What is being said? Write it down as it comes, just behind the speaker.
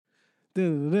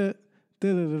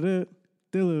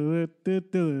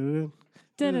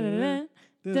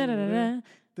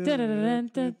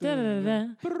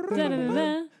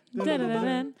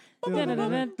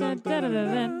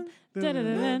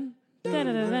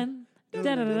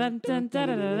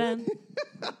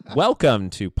Welcome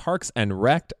to Parks and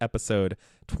Rec episode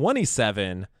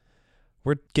 27.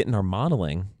 We're getting our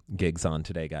modeling gigs on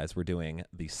today, guys. We're doing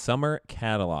the Summer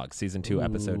Catalog, Season 2,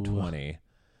 Episode 20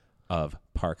 of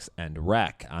Parks and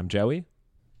Rec. I'm Joey.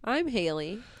 I'm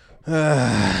Haley.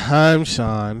 I'm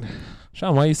Sean.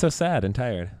 Sean, why are you so sad and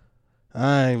tired?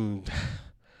 I'm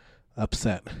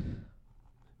upset.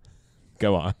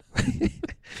 Go on.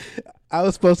 I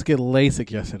was supposed to get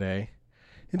LASIK yesterday.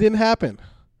 It didn't happen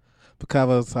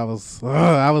because I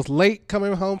was late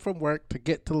coming home from work to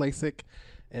get to LASIK,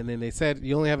 and then they said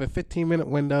you only have a 15-minute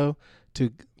window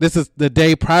to. This is the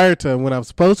day prior to when I was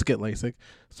supposed to get LASIK. I'm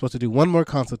supposed to do one more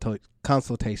consultation,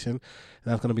 and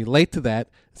I was going to be late to that.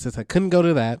 Since I couldn't go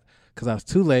to that because I was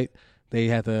too late, they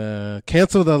had to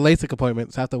cancel the LASIK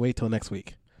appointment, so I have to wait till next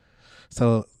week.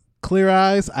 So clear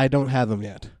eyes, I don't have them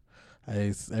yet.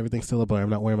 Everything's still a blur. I'm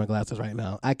not wearing my glasses right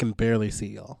now. I can barely see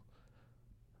y'all.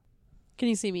 Can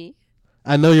you see me?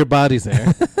 I know your body's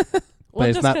there,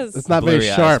 Well, but it's not very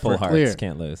sharp full or hearts, clear.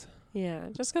 can't lose. Yeah,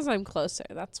 just because I'm closer.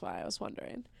 That's why I was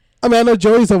wondering. I mean, I know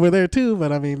Joey's over there too,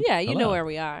 but I mean, Yeah, you Hello. know where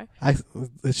we are.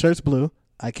 the shirt's blue.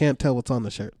 I can't tell what's on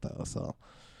the shirt though. So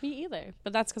Me either.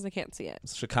 But that's because I can't see it.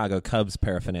 It's Chicago Cubs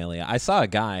paraphernalia. I saw a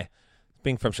guy,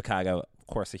 being from Chicago, of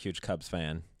course a huge Cubs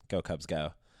fan. Go Cubs,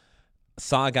 go.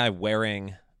 Saw a guy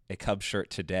wearing a Cubs shirt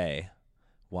today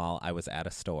while I was at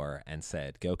a store and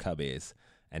said, "Go Cubbies."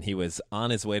 And he was on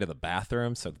his way to the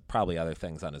bathroom, so probably other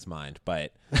things on his mind.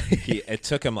 But it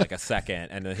took him like a second,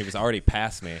 and then he was already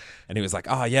past me, and he was like,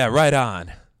 "Oh yeah, right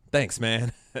on, thanks,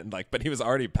 man." And but he was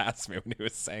already past me when he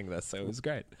was saying this, so it was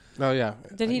great. oh yeah,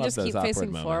 Did he love just those keep awkward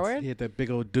facing moments. forward? he had that big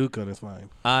old Duke on his mind.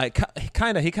 He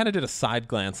kind of did a side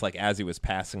glance like as he was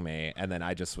passing me, and then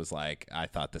I just was like, I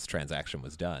thought this transaction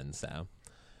was done, so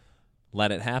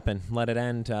let it happen, let it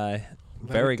end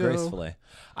very it go. gracefully.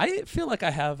 I feel like I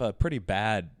have a pretty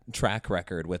bad track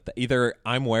record with either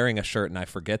I'm wearing a shirt and I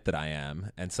forget that I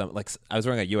am, and I was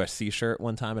wearing a USC shirt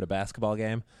one time at a basketball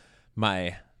game.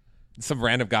 Some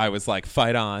random guy was like,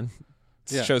 "Fight on,"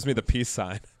 Yeah. shows me the peace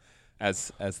sign,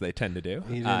 as they tend to do,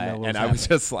 He didn't know what and was I was happening.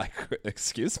 just like,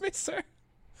 "Excuse me, sir,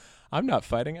 I'm not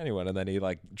fighting anyone." And then he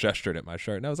like gestured at my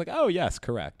shirt, and I was like, "Oh yes,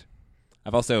 correct."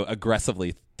 I've also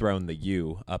aggressively thrown the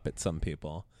U up at some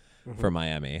people for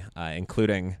Miami,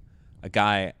 including a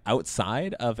guy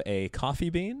outside of a Coffee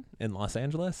Bean in Los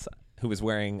Angeles who was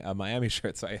wearing a Miami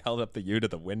shirt. So I held up the U to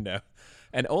the window,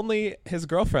 and only his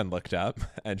girlfriend looked up,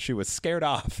 and she was scared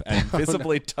off and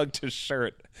visibly tugged his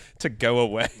shirt to go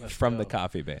away from the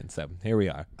Coffee Bean. So here we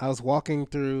are. I was walking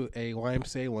through a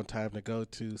YMCA one time to go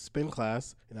to spin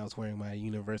class, and I was wearing my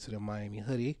University of Miami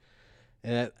hoodie.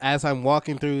 And as I'm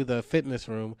walking through the fitness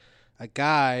room, a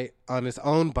guy on his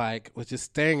own bike was just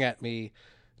staring at me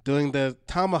doing the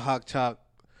tomahawk chop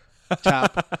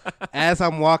as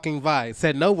I'm walking by.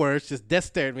 Said no words, just dead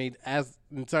stared at me and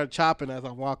started chopping as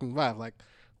I'm walking by. I'm like,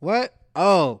 what?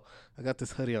 Oh, I got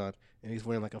this hoodie on. And he's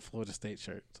wearing like a Florida State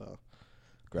shirt. So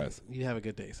Gross. you have a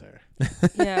good day, sir.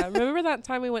 Yeah. Remember that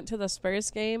time we went to the Spurs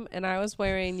game and I was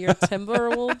wearing your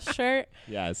Timberwolves shirt?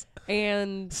 Yes.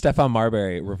 And Stephon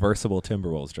Marbury reversible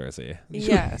Timberwolves jersey.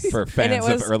 yes. For And fans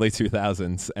it of was early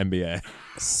 2000s NBA.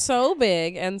 so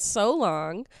big and so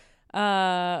long.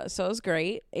 So it was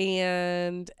great.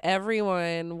 And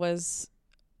everyone was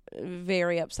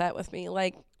very upset with me.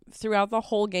 Like throughout the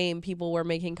whole game, people were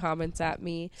making comments at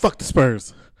me. Fuck the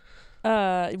Spurs.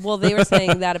 Well, they were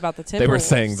saying that about the Timberwolves. They were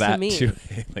saying that to me. too.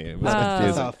 It was That's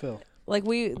confusing. how I feel. Like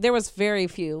there was very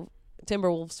few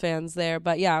Timberwolves fans there,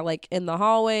 but yeah, like in the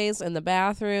hallways, in the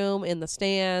bathroom, in the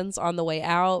stands, on the way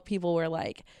out, people were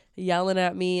like yelling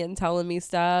at me and telling me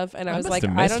stuff, and I was must like,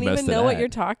 have I missed don't most even of know what that. you're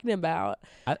talking about.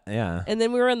 Yeah. And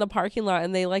then we were in the parking lot,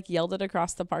 and they like yelled it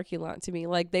across the parking lot to me.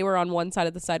 Like they were on one side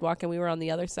of the sidewalk, and we were on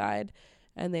the other side,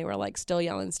 and they were like still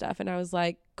yelling stuff, and I was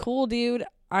like, cool, dude.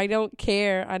 I don't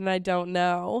care, and I don't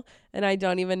know, and I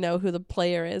don't even know who the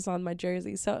player is on my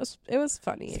jersey. So it was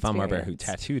funny. Stephon Marbury, who experience.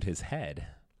 tattooed his head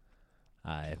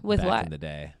With back what? in the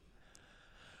day.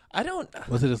 I don't...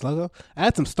 Was it his logo? I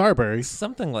had some Starburys.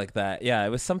 Something like that. Yeah, it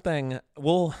was something...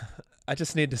 Well, I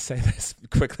just need to say this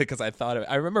quickly because I thought of it.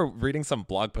 I remember reading some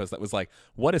blog post that was like,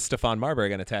 what is Stephon Marbury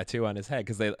going to tattoo on his head?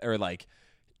 Because they were like...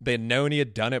 They had known he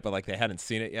had done it, but like they hadn't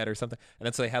seen it yet or something. And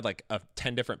then so they had like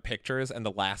 10 different pictures, and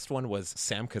the last one was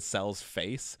Sam Cassell's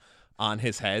face on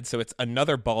his head. So it's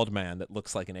another bald man that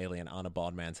looks like an alien on a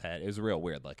bald man's head. It was real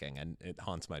weird looking, and it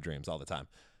haunts my dreams all the time.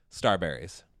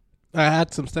 Starberries. I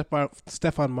had some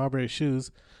Stephon Marbury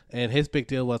shoes, and his big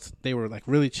deal was they were like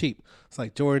really cheap. It's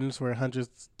like Jordans were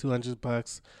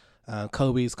 $100-$200.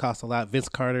 Kobe's cost a lot. Vince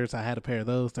Carter's, I had a pair of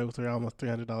those. Those were almost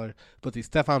 $300. But the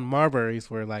Stephon Marbury's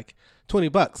were like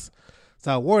 $20.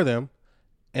 So I wore them,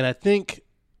 and I think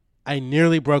I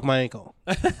nearly broke my ankle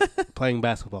playing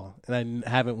basketball, and I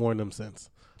haven't worn them since.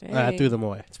 I threw them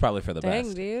away. It's probably for the Dang,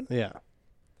 best. dude. Yeah,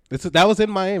 that was in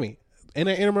Miami in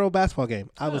an intramural basketball game.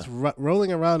 I was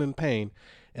rolling around in pain,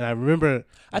 and I remember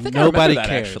I think nobody I remember that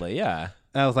cared. actually. Yeah.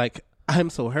 And I was like, I'm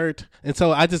so hurt, and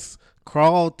so I just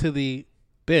crawled to the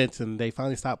bench, and they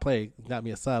finally stopped playing, got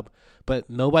me a sub, but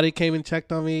nobody came and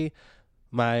checked on me.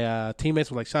 My teammates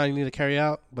were like, Sean, you need to carry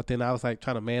out. But then I was like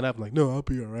trying to man up. I'm like, no, I'll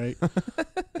be all right.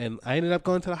 And I ended up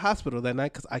going to the hospital that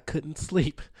night because I couldn't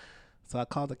sleep. So I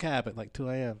called a cab at like 2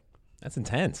 a.m. That's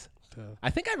intense. So I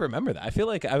think I remember that. I feel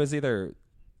like I was either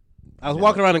I was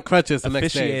walking around in crutches the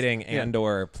next day. officiating and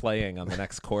or playing on the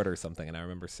next court or something, and I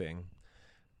remember seeing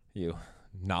you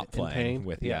not In playing pain?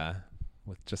 with Yeah.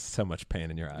 with just so much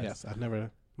pain in your eyes. Yes,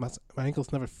 my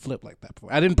ankles never flipped like that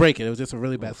before. I didn't break it. It was just a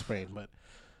really bad sprain, but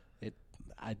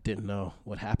I didn't know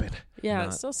what happened. Yeah, Not-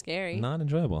 it's still scary. Not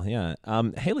enjoyable. Yeah.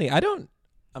 Haley,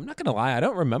 I'm not gonna lie. I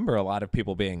don't remember a lot of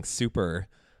people being super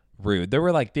rude. There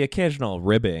were like the occasional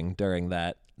ribbing during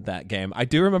that game. I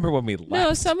do remember when we left.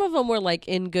 No, some of them were like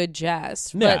in good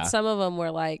jest, Yeah. but some of them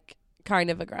were like kind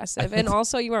of aggressive. And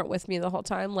also, you weren't with me the whole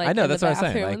time. Like I know in that's the what I was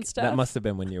saying. bathroom Like, and stuff. that must have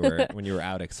been when you were when you were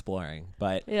out exploring.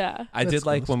 But Yeah. I That's did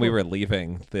like cool. when we were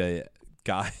leaving, the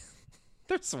guy.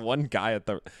 There's one guy at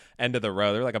the end of the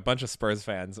row. There were like a bunch of Spurs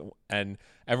fans, and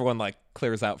everyone like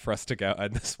clears out for us to go.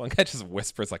 And this one guy just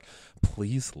whispers like,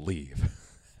 "Please leave."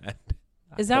 And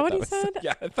Is I that thought what he was- said?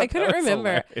 Yeah, I, I thought that couldn't was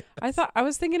remember. hilarious. I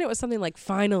was thinking it was something like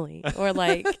finally or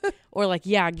like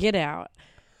yeah, get out.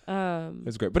 It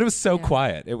was great, but it was so Yeah.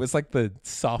 quiet. It was like the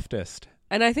softest.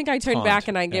 And I think I turned Taunt, back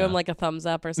and I gave him yeah. like a thumbs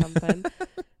up or something.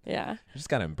 Yeah. You just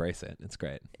gotta embrace it. It's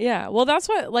great. Yeah. Well, that's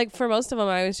what, like, for most of them,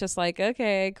 I was just like,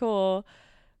 okay, cool.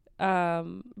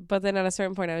 But then at a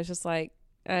certain point, I was just like,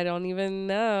 I don't even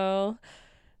know.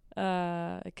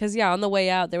 'Cause yeah, on the way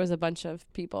out, there was a bunch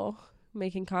of people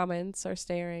making comments or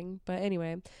staring. But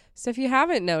anyway, so if you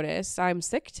haven't noticed, I'm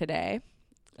sick today.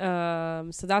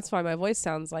 So that's why my voice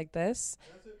sounds like this.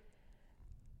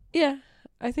 Yeah,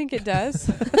 I think it does.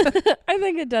 I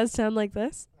think it does sound like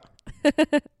this.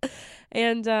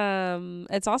 And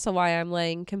it's also why I'm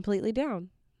laying completely down.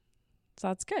 So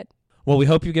that's good. Well, we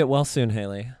hope you get well soon,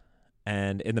 Haley.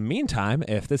 And in the meantime,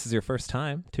 if this is your first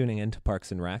time tuning into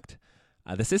Parks and Rec,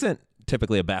 this isn't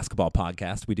typically a basketball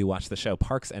podcast. We do watch the show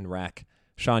Parks and Rec.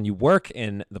 Sean, you work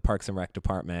in the Parks and Rec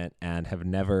department and have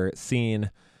never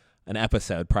seen an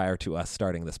episode prior to us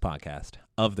starting this podcast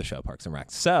of the show Parks and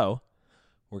Rec. So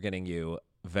we're getting you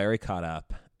very caught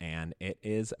up, and it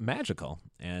is magical.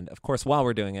 And of course, while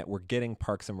we're doing it, we're getting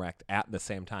Parks and Rec at the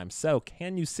same time. So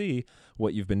can you see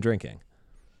what you've been drinking?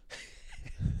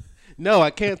 No,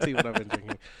 I can't see what I've been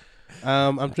drinking.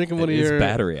 I'm drinking one It of is your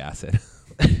battery acid.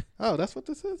 Oh, that's what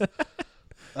this is.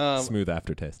 Smooth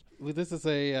aftertaste. Well, this is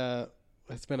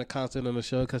it's been a constant on the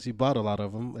show because you bought a lot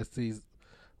of them. It's these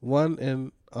one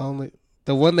and only,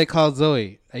 the one they call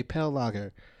Zoe, a pale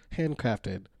lager,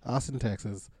 handcrafted, Austin,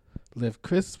 Texas. Live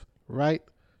crisp, right,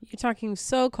 You're talking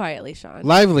so quietly, Sean.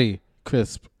 lively,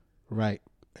 crisp, right,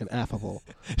 and affable.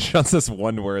 Sean says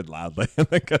one word loudly and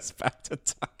then goes back to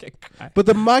talking. But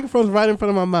the microphone's right in front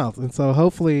of my mouth, and so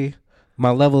hopefully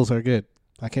my levels are good.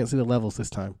 I can't see the levels this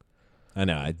time. I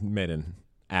know. I made an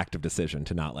active decision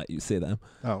to not let you see them.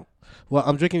 Oh, well,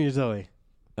 I'm drinking your Zoe.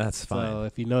 That's fine. So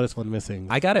if you notice one missing,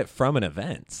 I got it from an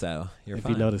event, so you're if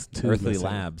fine. you notice two Earthly missing,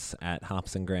 Labs at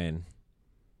Hops and Grain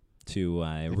to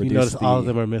if you reduce notice the all of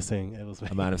them are missing, it was me.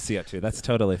 amount of CO2. That's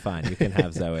totally fine. You can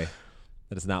have Zoe.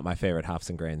 That is not my favorite Hops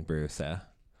and Grain brew, so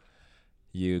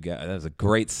you got that was a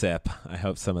great sip. I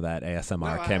hope some of that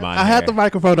ASMR came on. I had the here.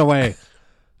 microphone away.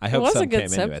 I hope was a some good came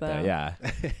sip, into it though. though. Yeah,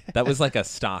 that was like a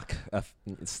stock.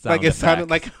 Like it sounded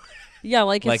like Yeah,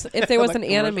 like, Like- if there was Like an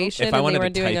commercial? animation If I and they wanted were to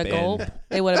doing a type in- gulp,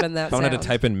 it would have been that If I wanted to sound.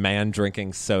 type in "man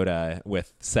drinking soda"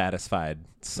 with satisfied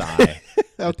sigh at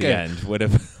the okay. end, would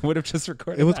have just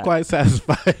recorded. It was that. quite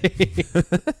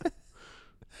satisfying.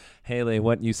 Haley,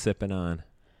 what you sipping on?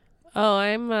 Oh,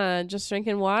 I'm just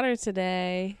drinking water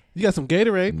today. You got some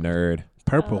Gatorade, Nerd.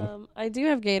 purple. I do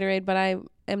have Gatorade, but I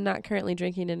am not currently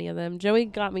drinking any of them. Joey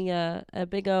got me a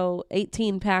big O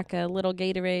 18 pack of little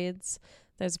Gatorades.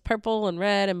 There's purple and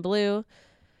red and blue.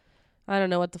 I don't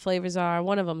know what the flavors are.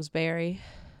 One of them's berry.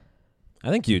 I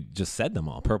think you just said them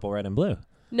all. Purple, red, and blue.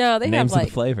 No, they Names have like of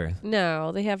the flavor.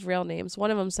 no, they have real names.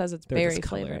 One of them says it's They're berry just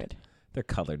colored. flavored. They're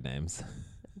colored names.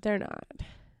 They're not.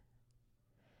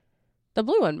 The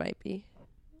blue one might be.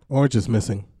 Orange is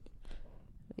missing.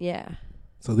 Yeah.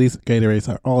 So these Gatorades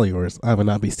are all yours. I will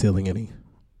not be stealing any.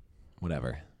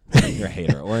 Whatever. You're a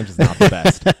hater. Orange is not the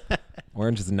best.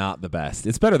 Orange is not the best.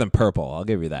 It's better than purple. I'll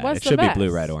give you that. What's It the should be best?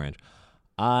 blue, red, orange.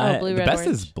 Blue, the red, best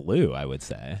is orange. blue, I would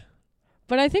say.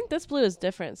 But I think this blue is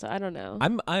different, so I don't know.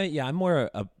 I'm more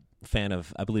a fan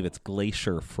of. I believe it's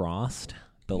Glacier Frost.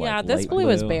 The yeah, like this light blue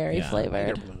is blue. berry Yeah.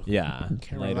 flavored. Lighter blue. Yeah,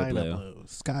 Carolina lighter blue. blue.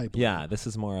 Sky blue. Yeah, this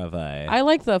is more of a. I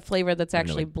like the flavor that's I don't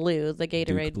know, actually like blue, the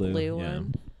Gatorade Duke blue, yeah.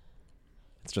 one.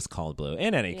 It's just called blue.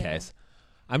 In any Yeah. case,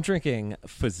 I'm drinking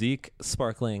Physique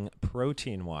sparkling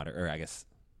protein water, or I guess,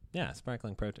 yeah,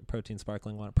 sparkling protein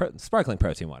sparkling water, sparkling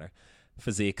protein water.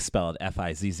 Physique spelled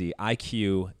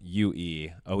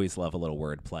F-I-Z-Z-I-Q-U-E. Always love a little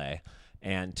wordplay.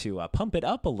 And to pump it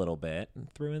up a little bit,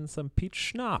 threw in some peach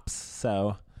schnapps.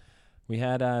 So we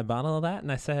had a bottle of that,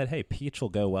 and I said, hey, peach will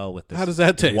go well with this. How does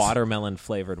that taste? Watermelon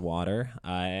flavored water.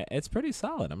 It's pretty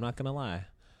solid. I'm not going to lie.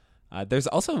 There's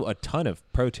also a ton of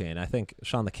protein. I think,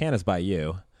 Sean, the can is by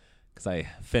you because I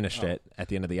finished it at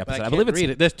the end of the But episode. I believe can't it's read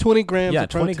it. There's 20 grams of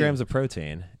protein. 20 grams of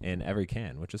protein in every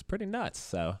can, which is pretty nuts.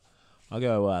 So I'll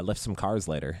go lift some cars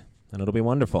later, and it'll be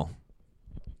wonderful.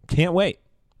 Can't wait.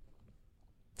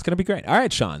 It's going to be great. All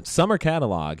right, Sean, summer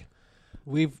catalog.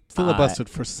 We've filibustered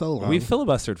for so long. We've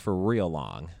filibustered for real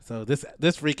long. So this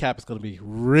recap is going to be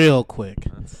real quick.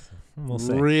 We'll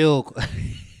see. Real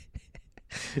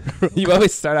You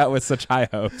always start out with such high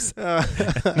hopes.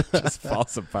 It just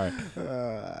falls apart. all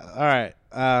right.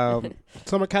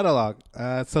 Summer catalog.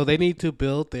 So they need to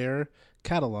build their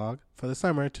catalog for the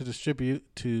summer to distribute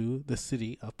to the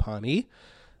city of Pawnee.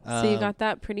 So you got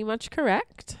that pretty much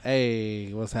correct.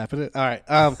 Hey, what's happening? All right.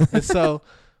 And so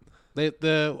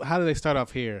how do they start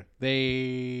off here?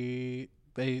 They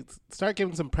start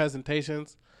giving some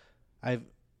presentations. I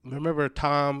remember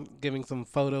Tom giving some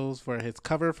photos for his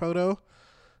cover photo.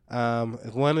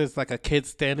 One is like a kid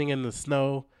standing in the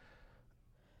snow,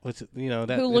 which that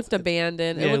Who looked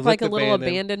abandoned. yeah, It looked like a looked little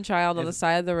abandoned. abandoned child on the It's-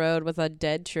 side of the road with a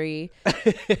dead tree.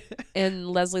 And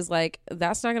Leslie's like,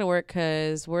 that's not going to work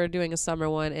because we're doing a summer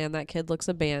one and that kid looks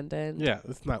abandoned. Yeah,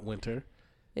 it's not winter.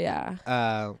 Yeah.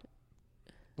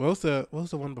 What was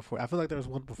the one before? I feel like there was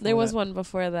one before. There was that. one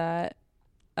before that.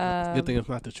 Good thing it's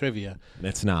not the trivia.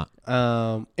 It's not.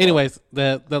 Anyways,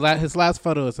 his last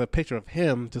photo is a picture of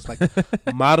him just like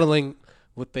modeling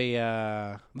with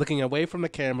a looking away from the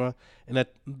camera in a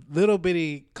little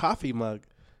bitty coffee mug,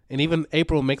 and even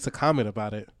April makes a comment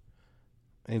about it.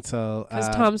 And so Because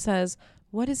Tom says,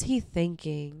 what is he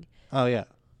thinking? oh yeah.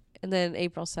 And then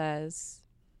April says,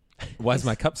 Why is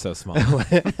my cup so small?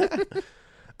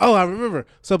 Oh, I remember.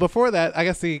 So before that, I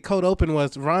guess the cold open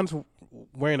was Ron's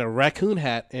wearing a raccoon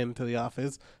hat into the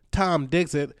office. Tom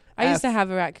digs it. I used to have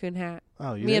a raccoon hat.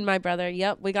 Oh, you Me did? and my brother.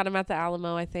 Yep. We got him at the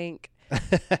Alamo, I think.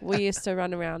 We used to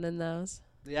run around in those.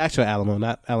 The actual Alamo,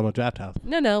 not Alamo Draft House.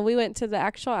 No. We went to the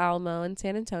actual Alamo in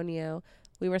San Antonio.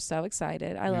 We were so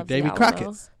excited. I love Davy the Alamo.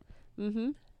 Crockett's.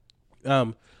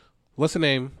 Mm-hmm. What's the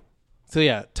name? So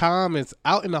yeah, Tom is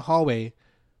out in the hallway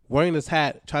wearing this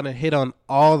hat, trying to hit on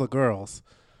all the girls.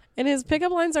 And his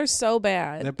pickup lines are so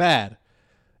bad. They're bad.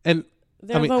 And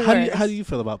They're I mean, the how worst. do you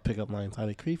feel about pickup lines? Are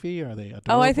they creepy? Are they adorable?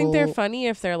 Oh, I think they're funny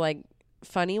if they're like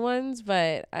funny ones,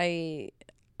 but I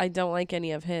don't like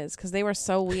any of his because they were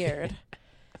so weird.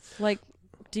 Like,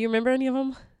 do you remember any of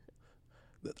them?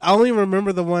 I only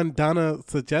remember the one Donna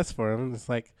suggests for him. It's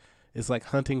like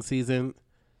hunting season,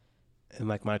 and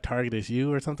like my target is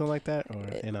you or something like that,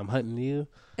 and I'm hunting you.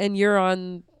 And you're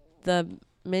on the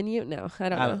menu? No, I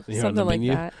don't know. You're on the Something like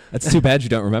menu? that. That's too bad you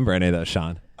don't remember any of those,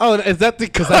 Sean. Oh, is that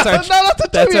because that's our no, that's the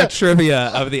That's trivia. our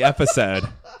trivia of the episode.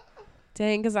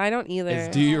 Dang, because I don't either. Is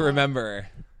do you remember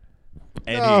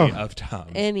any No. of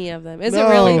Tom's? Any of them. Is No. it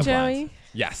really, Pickup Joey?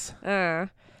 Yes.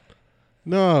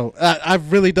 No, I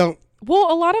really don't.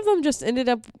 Well, a lot of them just ended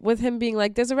up with him being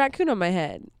like, there's a raccoon on my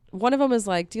head. One of them is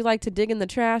like, do you like to dig in the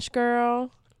trash,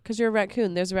 girl? Because you're a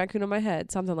raccoon. There's a raccoon on my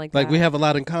head. Something like that. Like we have a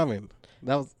lot in common.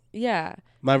 That was Yeah.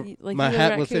 my Like my you and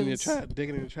hat was in your raccoons. trash,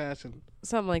 digging in the trash, and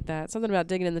Something like that. Something about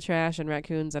digging in the trash and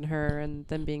raccoons and her and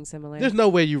them being similar. there's no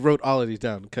way you wrote all of these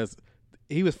down because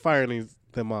he was firing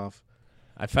them off.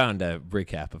 I found a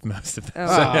recap of most of them.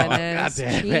 Oh, Oh, goodness. God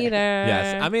damn it. Cheater.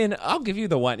 Yes. I mean, I'll give you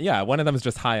the one. Yeah, one of them is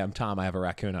just, hi, I'm Tom. I have a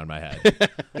raccoon on my head.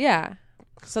 Yeah.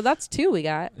 So that's two we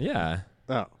got. Yeah.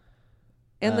 Oh,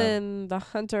 And then the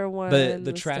hunter one.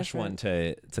 The was trash different.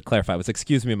 one, to clarify, was,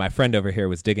 excuse me, my friend over here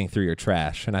was digging through your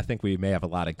trash, and I think we may have a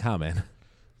lot in common.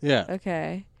 yeah.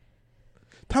 Okay.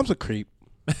 Tom's a creep.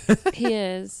 He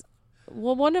is.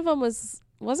 Well, one of them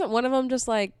wasn't one of them just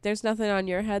like, there's nothing on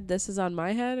your head, this is on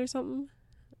my head or something?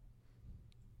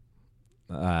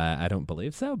 I don't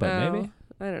believe so, but maybe.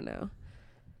 I don't know.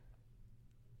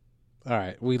 All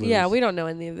right, we lose. Yeah, we don't know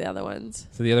any of the other ones.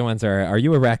 So the other ones are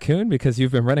you a raccoon? Because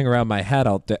you've been running around my head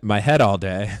all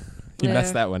day. You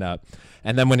messed that one up.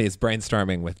 And then when he's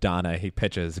brainstorming with Donna, he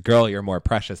pitches, "Girl, you're more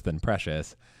precious than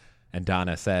precious." And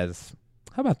Donna says,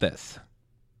 "How about this?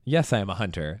 Yes, I am a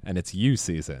hunter, and it's you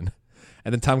season."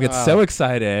 And then Tom gets so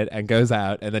excited and goes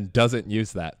out and then doesn't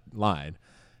use that line.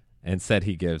 Instead,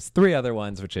 he gives 3 other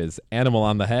ones, which is animal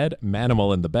on the head,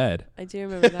 manimal in the bed. I do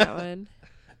remember that one.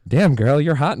 Damn, girl,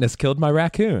 your hotness killed my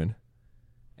raccoon.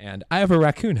 And I have a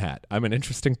raccoon hat. I'm an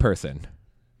interesting person.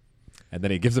 And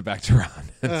then he gives it back to Ron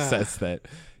and says that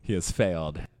he has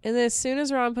failed. And then as soon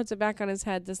as Ron puts it back on his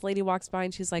head, this lady walks by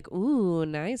and she's like, "Ooh,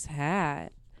 nice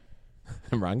hat."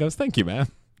 And Ron goes, "Thank you, ma'am."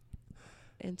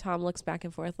 And Tom looks back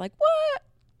and forth like, "What?"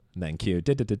 And then cue,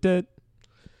 did.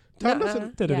 Tom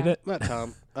doesn't. Yeah. Not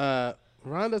Tom.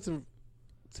 Ron doesn't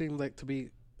seem like to be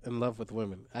in love with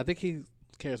women. I think he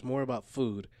cares more about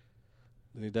food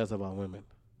than he does about women.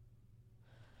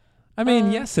 I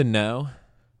mean, yes and no.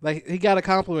 Like, he got a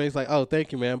compliment. He's like, "Oh,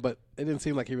 thank you, man," but it didn't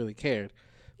seem like he really cared.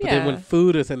 But Yeah. then when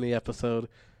food is in the episode,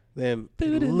 then he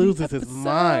Food in the loses his episode.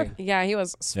 mind. Yeah, he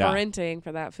was sprinting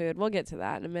for that food. We'll get to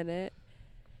that in a minute.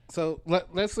 So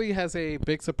Leslie has a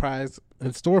big surprise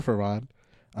in store for Ron.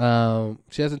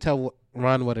 She doesn't tell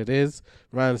Ron what it is.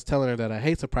 Ron's telling her that I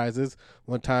hate surprises.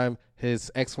 One time,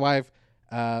 his ex-wife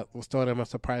was throwing him a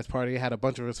surprise party. He had a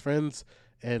bunch of his friends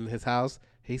in his house.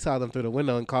 He saw them through the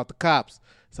window and called the cops.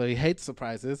 So he hates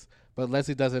surprises, but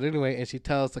Leslie does it anyway, and she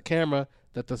tells the camera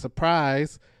that the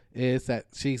surprise is that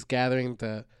she's gathering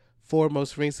the 4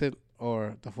 most recent,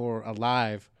 or the 4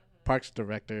 alive parks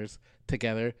directors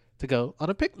together to go on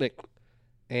a picnic.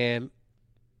 And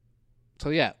so,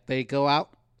 yeah, they go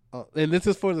out. And this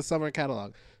is for the summer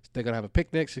catalog. They're going to have a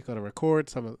picnic. She's going to record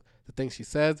some of the things she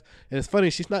says. And it's funny,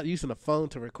 she's not using a phone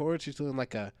to record. She's doing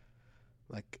like a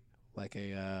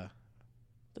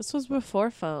This was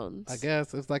before phones. I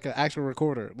guess it's like an actual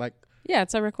recorder, like Yeah,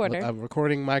 it's a recorder. a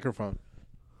recording microphone.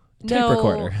 Tape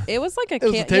recorder. It was like a It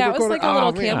was a tape yeah, it was recorder? like a Oh,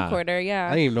 little man. camcorder. Yeah. I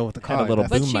didn't even know what to call Had a it. little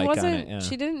That's- But boom she mic on wasn't. it, yeah.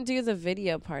 She didn't do the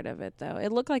video part of it though.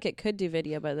 It looked like it could do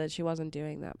video, but that she wasn't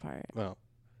doing that part. No.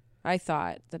 I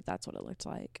thought that that's what it looked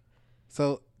like.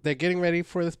 So they're getting ready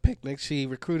for this picnic. She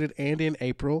recruited Andy and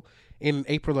April. In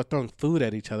April, are throwing food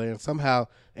at each other, and somehow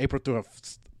April threw a.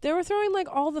 They were throwing like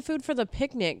all the food for the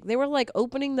picnic. They were like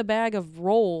opening the bag of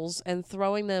rolls and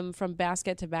throwing them from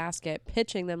basket to basket,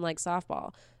 pitching them like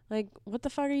softball. Like, what the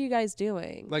fuck are you guys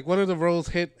doing? Like, one of the rolls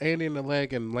hit Andy in the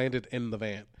leg and landed in the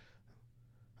van.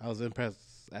 I was impressed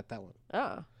at that one.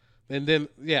 Oh. And then,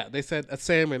 yeah, they said a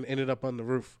salmon ended up on the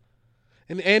roof.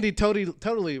 And Andy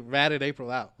totally ratted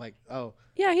April out. Like, oh,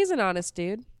 Yeah, he's an honest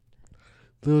dude.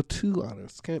 a little too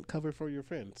honest. Can't cover for your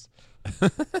friends.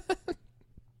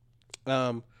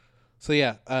 So,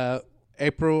 yeah,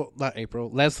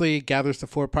 Leslie gathers the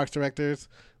 4 parks directors.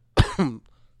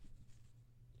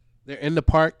 They're in the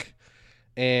park,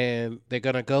 and they're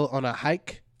going to go on a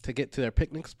hike to get to their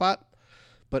picnic spot.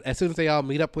 But as soon as they all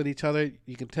meet up with each other,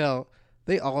 you can tell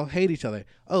they all hate each other.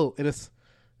 Oh, and it's,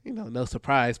 no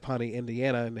surprise, Pawnee,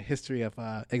 Indiana, in the history of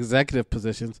executive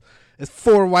positions, it's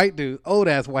 4 white dudes,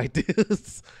 old-ass white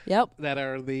dudes, Yep. that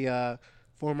are the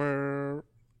former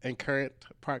and current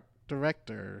park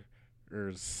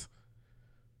directors.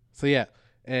 So, yeah,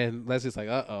 and Leslie's like,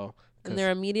 uh-oh. And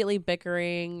they're immediately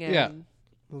bickering. And Yeah.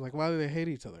 I was like, why do they hate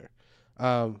each other?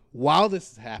 While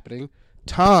this is happening,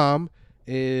 Tom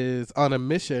is on a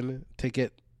mission to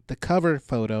get the cover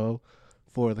photo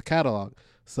for the catalog.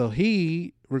 So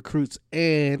he recruits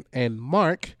Ann and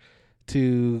Mark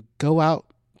to go out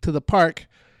to the park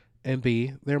and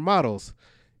be their models.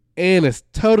 Ann is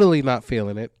totally not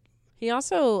feeling it. He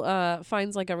also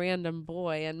finds like a random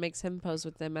boy and makes him pose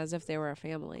with them as if they were a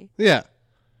family. Yeah.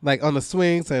 Like on the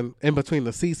swings and in between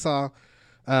the seesaw.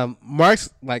 Mark's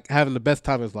like having the best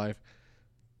time of his life.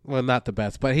 Well, not the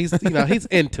best, but he's he's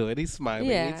into it. He's smiling.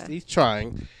 Yeah. He's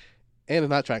trying. Ann is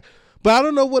not trying. But I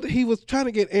don't know what he was trying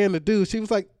to get Ann to do. She was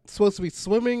like supposed to be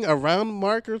swimming around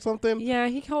Mark or something. Yeah,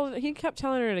 he kept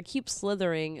telling her to keep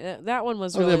slithering. That one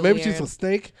was Or really then maybe weird. she's a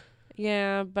snake.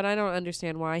 Yeah, but I don't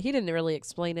understand why. He didn't really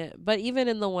explain it. But even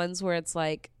in the ones where it's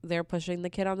like they're pushing the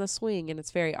kid on the swing and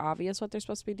it's very obvious what they're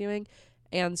supposed to be doing,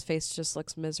 Anne's face just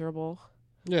looks miserable.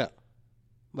 Yeah.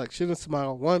 Like she didn't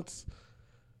smile once.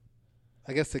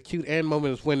 I guess the cute Ann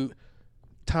moment is when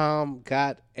Tom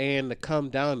got Ann to come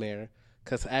down there,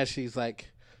 because as she's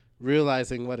like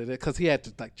realizing what it is, because he had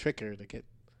to like trick her to get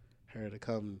her to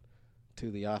come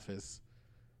to the office.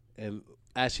 And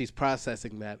as she's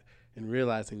processing that and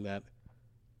realizing that,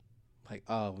 like,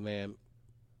 oh man,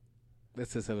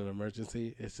 this isn't an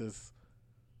emergency. It's just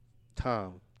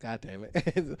Tom. God damn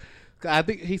it. I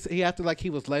think he acted like he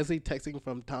was Leslie texting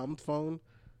from Tom's phone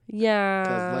Yeah.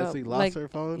 because Leslie lost like, her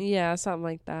phone. Yeah, something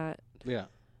like that. Yeah.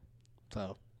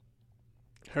 So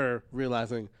her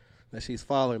realizing that she's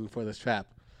fallen for this trap.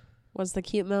 Was the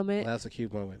cute moment. That's a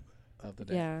cute moment of the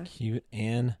day. Yeah. Cute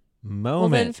and Well,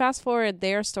 then moment. fast forward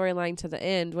their storyline to the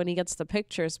end when he gets the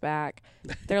pictures back.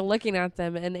 They're looking at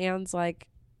them, and Anne's like,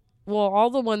 well, all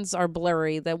the ones are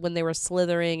blurry that when they were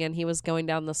slithering and he was going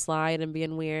down the slide and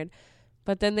being weird.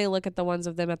 But then they look at the ones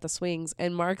of them at the swings,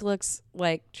 and Mark looks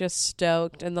like just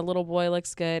stoked, and the little boy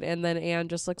looks good, and then Anne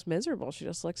just looks miserable. She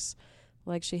just looks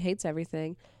like she hates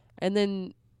everything. And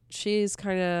then she's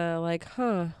kind of like,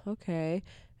 huh, okay,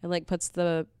 and like puts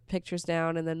the pictures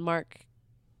down, and then Mark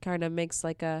kind of makes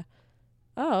like a,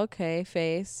 oh, okay,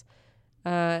 face.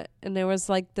 And there was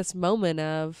like this moment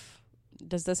of,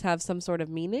 does this have some sort of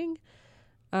meaning?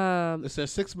 It's their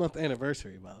 6-month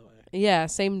anniversary, by the way. Yeah,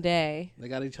 same day. They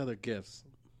got each other gifts.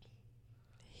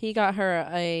 He got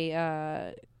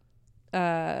her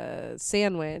a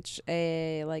sandwich,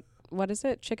 a like, what is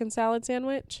it? Chicken salad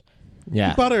sandwich.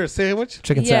 Yeah. You bought her a sandwich?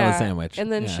 Chicken Yeah, salad sandwich.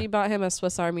 And then Yeah. she bought him a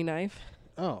Swiss Army knife.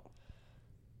 Oh.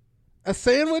 A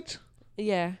sandwich?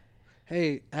 Yeah.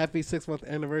 Hey, happy 6-month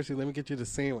anniversary. Let me get you the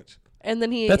sandwich. And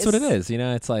then he That's what it is. You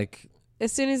know, it's like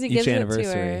As soon as he each gives it to anniversary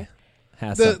her.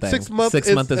 has The something. 6 month 6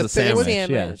 is month is a a sandwich.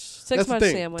 sandwich? Yeah. Sandwich. That's 6 the month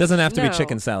thing. sandwich. Doesn't have to No, be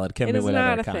chicken salad. Can It be is whatever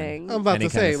not a kind. thing. I'm about Any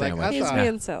to kind say, of like, I sandwich. He's thought.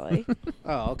 being silly.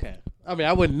 Oh, okay. I mean,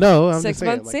 I wouldn't know. I'm just 6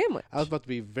 saying. month Like, sandwich. I was about to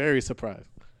be very surprised.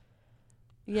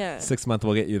 Yeah. 6 month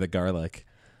will get you the garlic.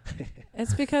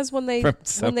 It's because when they From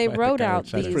when they Subway, the wrote garlic out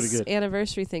cheddar. That's pretty these good.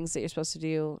 anniversary things that you're supposed to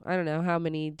do, I don't know how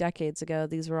many decades ago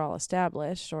these were all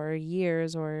established, or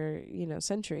years, or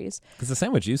centuries. Because the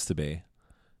sandwich used to be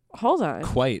Hold on.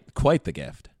 quite the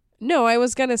gift. No, I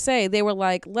was gonna say they were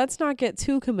like, let's not get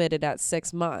too committed at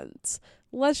 6 months.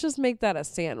 Let's just make that a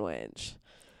sandwich.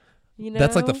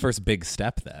 That's like the first big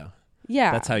step, though.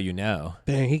 Yeah. That's how you know.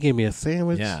 Dang, he gave me a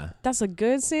sandwich. Yeah. That's a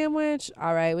good sandwich.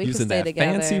 All right, we Using can stay that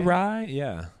together. fancy rye.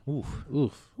 Yeah. Oof.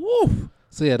 Oof. Oof.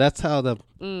 So yeah, that's how That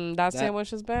that-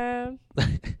 sandwich is bad.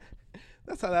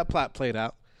 that's how that plot played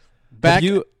out. Have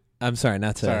you? I'm sorry,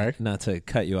 not Sorry. to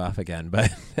cut you off again,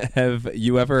 but have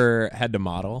you ever had to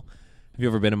model? Have you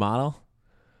ever been a model?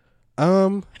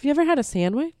 Have you ever had a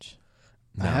sandwich?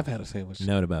 I have had a sandwich.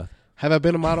 No to both. Have I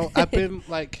been a model? I've been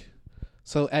like,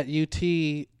 so at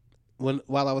UT,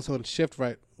 while I was on shift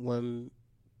right one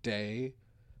day,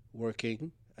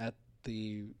 working at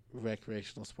the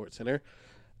recreational sports center,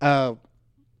 everybody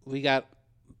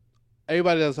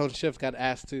that was on shift got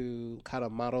asked to kind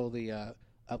of model the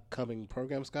upcoming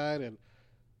programs guide and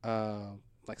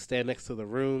like stand next to the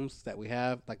rooms that we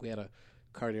have. Like we had a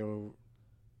cardio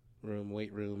room,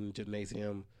 weight room,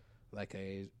 gymnasium, like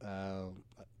a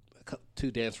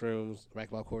 2 dance rooms,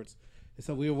 racquetball courts. And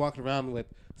so we were walking around with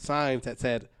signs that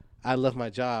said, I love my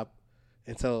job.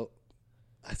 And so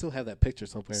I still have that picture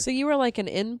somewhere. So you were like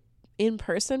an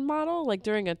in-person model, like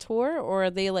during a tour, or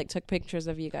they like took pictures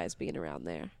of you guys being around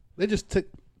there? They just took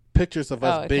pictures of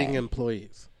us Oh, okay. being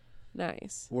employees,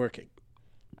 Nice. working.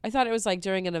 I thought it was like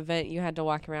during an event you had to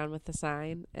walk around with the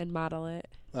sign and model it.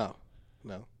 Oh,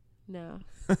 no. No,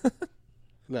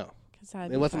 No. because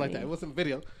that'd It be wasn't like funny. that. It wasn't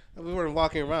video. We weren't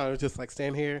walking around. It was just like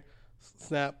stand here,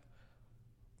 snap.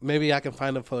 Maybe I can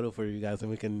find a photo for you guys and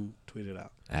we can tweet it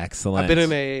out. Excellent. I've been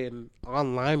in an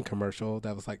online commercial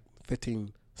that was like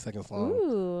 15 seconds long.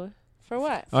 Ooh, for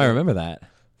what? Oh, I remember that.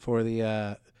 For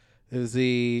the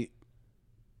it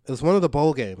was one of the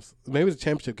bowl games, maybe the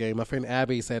championship game. My friend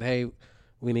Abby said, "Hey,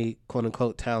 we need quote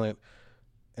unquote talent,"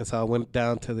 and so I went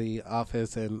down to the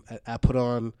office and I put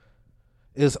on.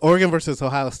 It was Oregon versus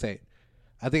Ohio State.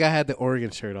 I think I had the Oregon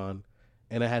shirt on,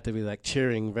 and I had to be like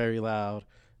cheering very loud,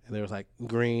 and there was like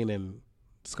green and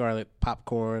scarlet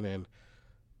popcorn and.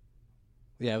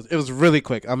 Yeah, it was really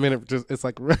quick. I mean, it's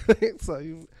like really. So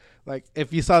you, like,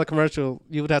 if you saw the commercial,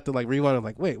 you would have to like rewind and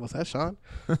like, wait, was that Sean?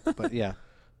 But yeah,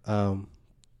 so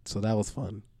that was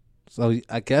fun. So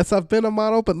I guess I've been a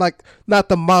model, but like not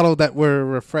the model that we're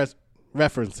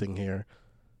referencing here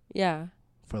Yeah,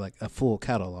 for like a full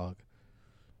catalog.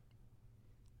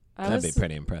 That'd be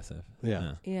pretty impressive.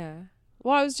 Yeah. Yeah.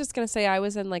 Well, I was just gonna say I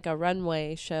was in like a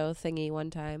runway show thingy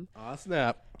one time. Oh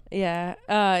snap! Yeah,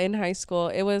 in high school.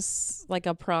 It was like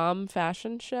a prom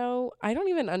fashion show. I don't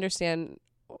even understand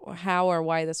how or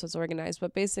why this was organized,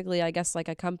 but basically I guess like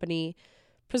a company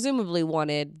presumably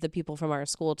wanted the people from our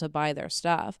school to buy their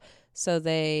stuff. So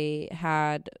they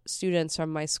had students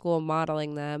from my school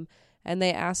modeling them, and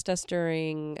they asked us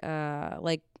during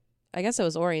I guess it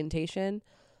was orientation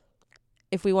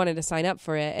if we wanted to sign up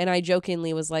for it. And I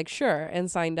jokingly was like, sure, and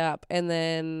signed up. And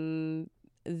then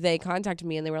they contacted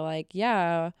me and they were like,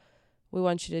 yeah, we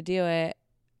want you to do it.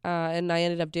 And I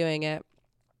ended up doing it.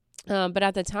 But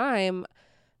at the time,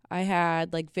 I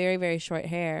had like very, very short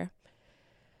hair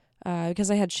because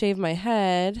I had shaved my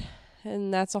head.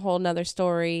 And that's a whole nother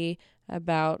story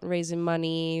about raising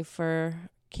money for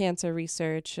cancer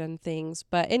research and things.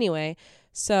 But anyway,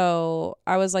 so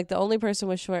I was like the only person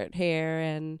with short hair,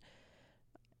 and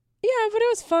yeah, but it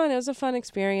was fun. It was a fun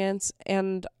experience.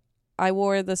 And I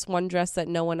wore this one dress that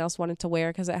no one else wanted to wear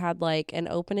because it had like an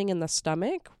opening in the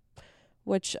stomach,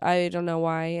 which I don't know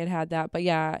why it had that. But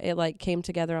yeah, it like came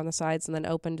together on the sides and then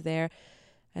opened there.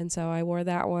 And so I wore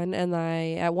that one. And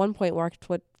I at one point worked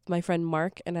with my friend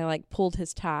Mark, and I like pulled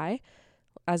his tie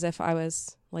as if I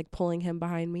was like pulling him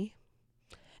behind me.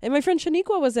 And my friend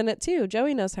Shaniqua was in it too.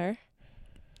 Joey knows her.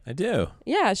 I do.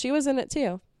 Yeah, she was in it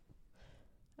too.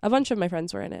 A bunch of my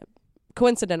friends were in it.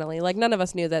 Coincidentally, like none of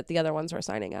us knew that the other ones were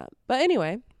signing up. But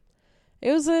anyway,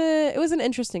 it was an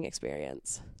interesting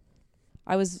experience.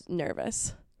 I was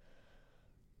nervous.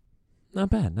 Not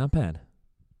bad, not bad.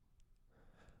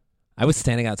 I was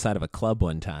standing outside of a club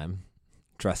one time,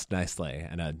 dressed nicely,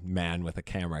 and a man with a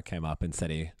camera came up and said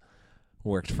he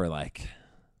worked for like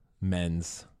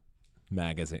Men's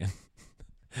Magazine.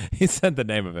 He said the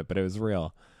name of it, but it was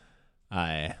real.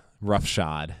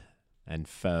 Roughshod and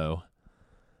faux.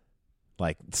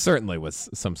 Like, certainly was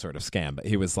some sort of scam, but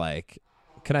he was like,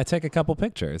 can I take a couple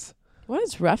pictures? What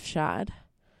is roughshod?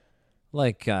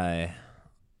 Like,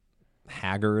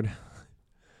 haggard.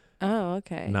 Oh,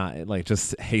 okay. Not, like,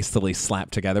 just hastily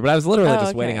slapped together. But I was literally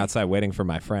just waiting okay. outside, waiting for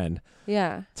my friend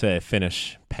Yeah. to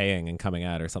finish paying and coming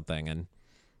out or something. And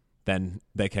then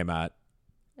they came out.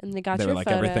 And they got They your were like,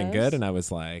 photos. everything good? And I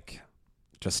was like,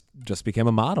 just became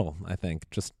a model, I think,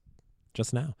 just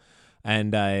now.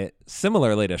 And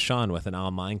similarly to Sean, with an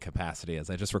online capacity, as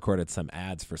I just recorded some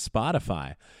ads for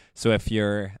Spotify. So if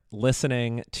you're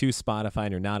listening to Spotify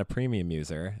and you're not a premium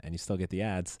user and you still get the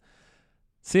ads,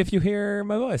 see if you hear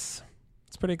my voice.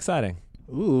 It's pretty exciting.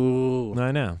 Ooh.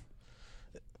 I know.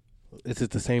 Is it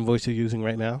the same voice you're using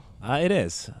right now? It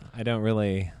is. I don't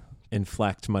really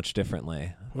inflect much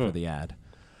differently for the ad.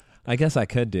 I guess I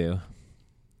could do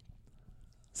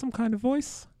some kind of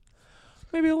voice.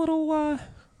 Maybe a little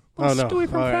Stewie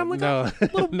from Family Guy.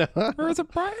 Little, no. Or is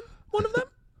it Brian? One of them?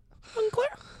 Unclear.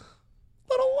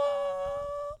 Little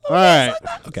All right. like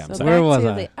that. Okay, I'm So sorry. Where back was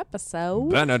to I? the episode.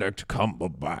 Benedict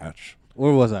Cumberbatch.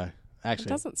 Where was I? It Actually,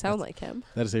 doesn't sound like him.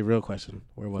 that is a real question.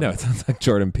 Where was No, I? it sounds like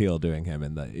Jordan Peele doing him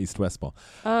in the East-West Bowl.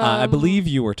 I believe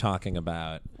you were talking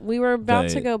about, we were about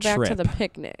the to go back to trip. the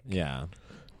picnic. yeah.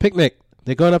 Picnic.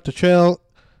 They're going up the trail.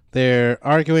 They're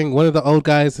arguing. One of the old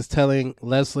guys is telling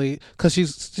Leslie, because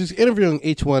she's interviewing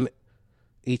each one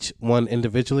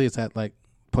individually. Is that like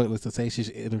pointless to say she's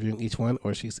interviewing each one,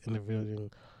 or she's interviewing?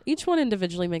 Each one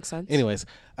individually makes sense. Anyways,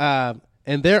 and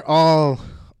they're all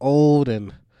old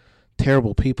and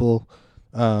terrible people.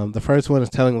 The first one is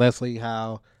telling Leslie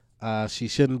how she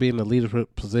shouldn't be in the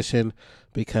leadership position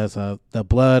because the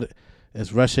blood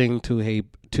is rushing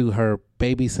to her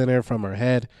baby center from her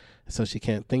head, so she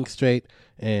can't think straight,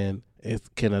 and it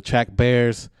can attract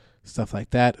bears, stuff like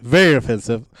that. Very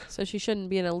offensive. So she shouldn't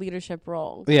be in a leadership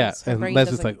role. Yeah, 'cause her and brain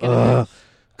Leslie's doesn't like, get it. ugh.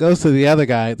 Goes to the other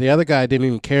guy. The other guy didn't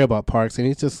even care about parks, and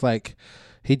he's just like,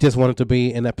 he just wanted to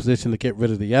be in that position to get rid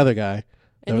of the other guy.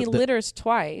 And he The- litters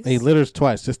twice. And he litters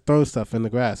twice, just throws stuff in the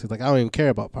grass. He's like, I don't even care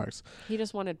about parks. He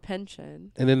just wanted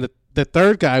pension. And then the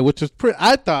third guy, which was pretty,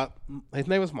 I thought his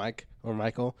name was Mike or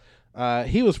Michael.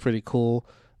 He was pretty cool.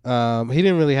 He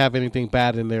didn't really have anything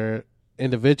bad in their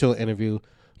individual interview,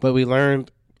 but we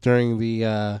learned during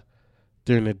the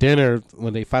dinner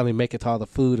when they finally make it to all the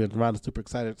food, and Ron is super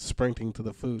excited, sprinting to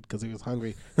the food because he was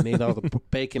hungry and ate all the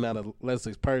bacon out of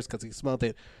Leslie's purse because he smelled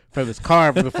it from his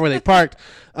car before they parked.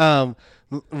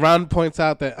 Ron points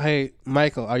out that, hey,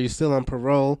 Michael, are you still on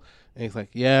parole? And he's like,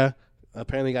 yeah.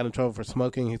 Apparently he got in trouble for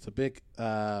smoking. He's a big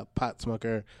pot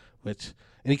smoker, and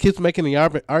he keeps making the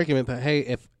argument that, hey,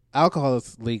 if alcohol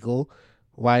is legal,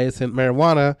 why isn't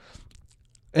marijuana?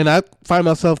 And I find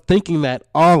myself thinking that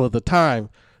all of the time.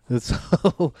 And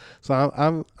so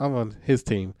I'm on his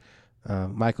team,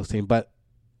 Michael's team. But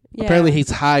Yeah. apparently he's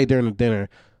high during the dinner,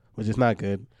 which is not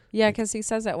good. Yeah, because he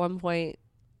says at one point,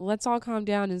 let's all calm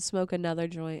down and smoke another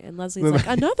joint. And Leslie's like,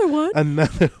 another one?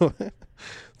 Another one.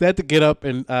 They had to get up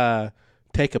and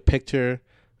take a picture.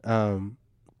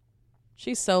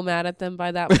 She's so mad at them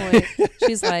by that point.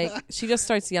 She's like, she just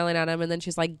starts yelling at him, and then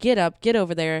she's like, get up, get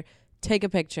over there, take a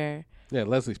picture. Yeah,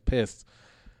 Leslie's pissed.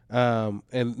 And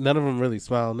none of them really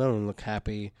smile. None of them look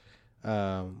happy.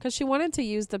 Because she wanted to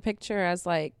use the picture as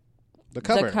like The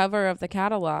cover. the cover of the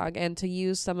catalog and to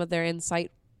use some of their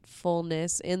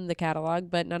insightfulness in the catalog,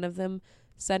 but none of them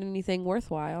said anything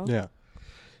worthwhile. Yeah.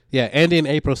 Yeah, Andy and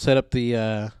April set up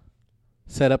the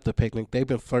picnic. They've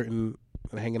been flirting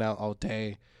and hanging out all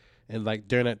day. And like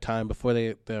during that time before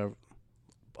the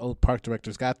old park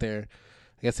directors got there,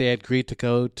 I guess they had agreed to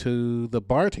go to the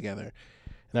bar together.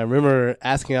 And I remember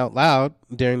asking out loud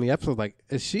during the episode, like,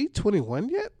 is she 21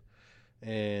 yet?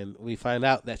 And we find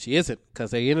out that she isn't,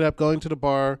 because they ended up going to the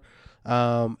bar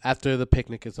after the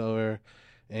picnic is over.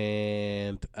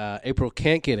 And April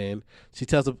can't get in. She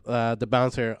tells the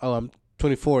bouncer, oh, I'm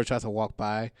 24, tries to walk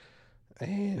by.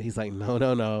 And he's like,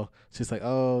 no. She's like,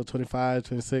 oh, 25,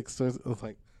 26. It's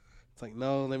like,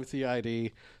 no, let me see your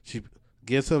ID. She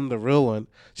gives him the real one.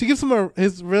 She gives him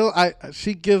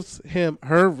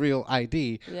her real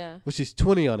ID, Yeah. which is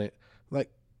 20 on it. Like,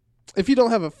 if you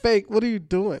don't have a fake, what are you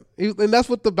doing? And that's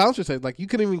what the bouncer said. Like, you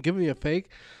couldn't even give me a fake.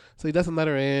 So he doesn't let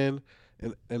her in.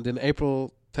 And then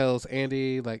April tells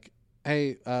Andy, like,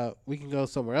 hey, we can go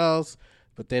somewhere else.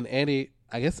 But then Andy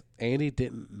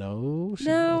didn't know.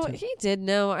 No, he did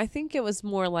know. I think it was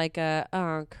more like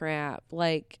oh crap,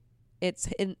 like it's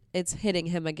hitting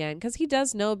him again, because he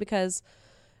does know, because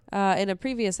in a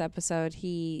previous episode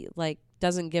he like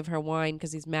doesn't give her wine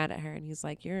because he's mad at her, and he's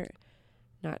like, you're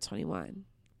not 21,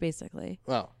 basically.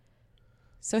 Wow.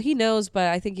 So he knows, but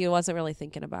I think he wasn't really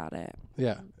thinking about it.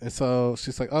 Yeah. And so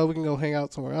she's like, oh, we can go hang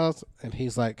out somewhere else. And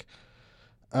he's like,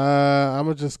 I'm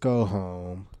going to just go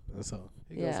home. And so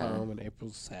he goes home, and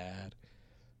April's sad.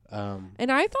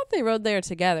 And I thought they rode there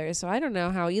together, so I don't know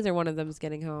how either one of them is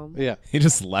getting home. Yeah. He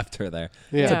just left her there.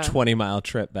 Yeah. It's a 20-mile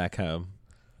trip back home.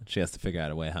 She has to figure out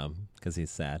a way home because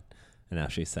he's sad. And now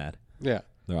she's sad. Yeah.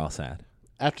 They're all sad.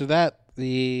 After that,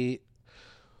 wait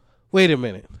a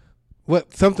minute.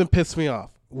 Something pissed me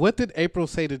off. What did April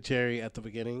say to Jerry at the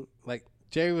beginning? Like,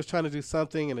 Jerry was trying to do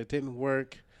something and it didn't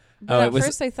work. But at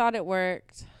first they thought it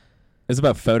worked. It was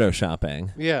about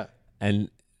photoshopping. Yeah. And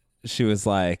she was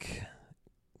like,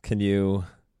 can you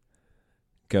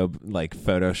go like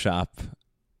Photoshop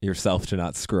yourself to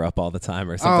not screw up all the time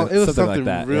or something? Oh, it was something like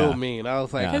that. real Yeah. mean. I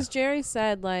was like, Because Jerry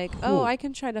said like, oh, I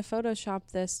can try to Photoshop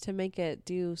this to make it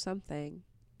do something.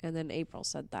 And then April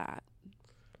said that.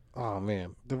 oh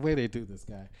man, the way they do this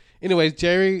guy. Anyways,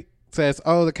 Jerry says,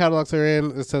 oh, the catalogs are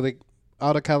in. So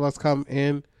all the catalogs come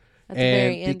in. At the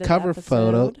very And end the of cover the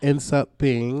photo episode. ends up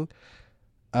being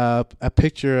a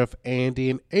picture of Andy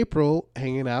and April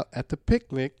hanging out at the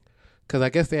picnic, because I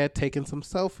guess they had taken some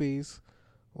selfies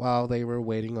while they were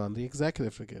waiting on the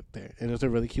executive to get there. And it was a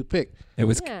really cute pic. It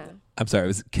was. Yeah. I'm sorry. It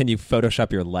was. Can you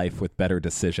Photoshop your life with better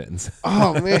decisions?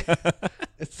 Oh, man.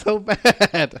 It's so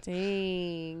bad.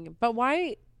 Dang. But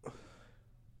why?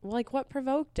 Like, what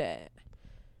provoked it?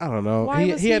 I don't know. Why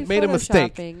was He had made a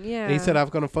mistake. photoshopping? Yeah. And he said, I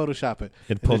was going to Photoshop it.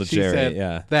 It And pulled then a she Jerry. said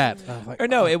Yeah. That. I was like, Or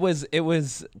no, oh. it was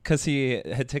because he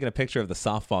had taken a picture of the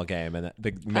softball game, and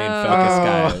the main Oh. focus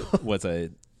guy was a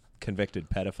convicted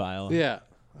pedophile. Yeah.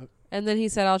 And then he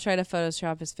said, I'll try to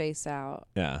Photoshop his face out.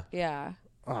 Yeah. Yeah.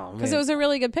 Oh, Because man. it was a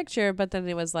really good picture, but then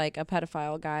it was like a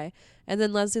pedophile guy. And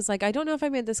then Leslie's like, I don't know if I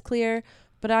made this clear,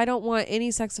 but I don't want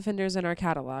any sex offenders in our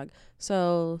catalog.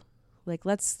 So, like,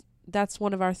 that's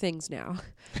one of our things now.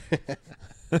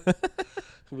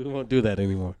 We won't do that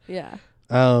anymore. Yeah.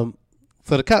 So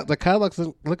the catalogs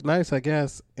look nice, I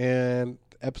guess. And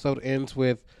the episode ends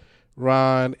with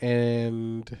Ron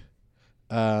and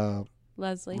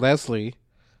Leslie.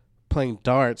 playing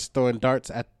darts, throwing darts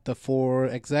at the four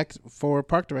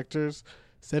park directors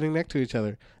sitting next to each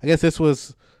other. I guess this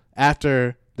was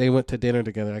after they went to dinner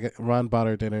together. I guess Ron bought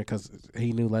her dinner because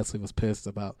he knew Leslie was pissed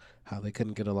about how they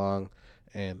couldn't get along.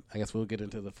 And I guess we'll get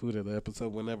into the food of the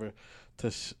episode whenever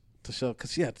to show,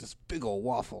 because she had this big old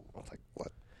waffle. I was like,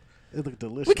 what? It looked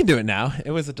delicious. We can do it now.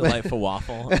 It was a delightful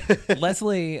waffle.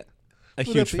 Leslie, a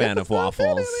huge fan of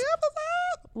waffles.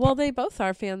 Well, they both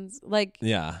are fans. Like,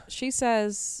 Yeah.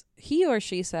 he or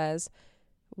she says,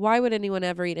 why would anyone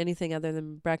ever eat anything other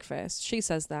than breakfast? She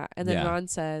says that. And then Yeah. Ron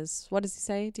says, what does he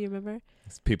say? Do you remember?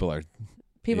 People are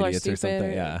People idiots are or stupid.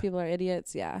 something, yeah. People are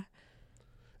idiots. Yeah.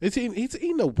 He's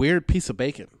eating a weird piece of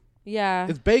bacon. Yeah.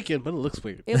 It's bacon, but it looks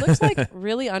weird. It looks like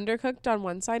really undercooked on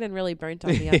one side and really burnt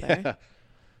on the other. Yeah.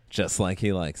 just like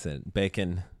he likes it.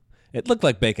 Bacon. It looked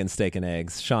like bacon, steak, and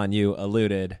eggs. Sean, you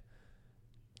alluded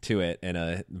to it in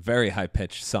a very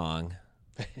high-pitched song.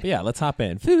 But yeah, let's hop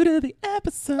in. Food of the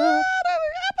episode.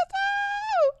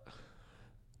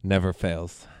 never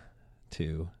fails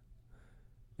to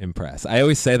impress. I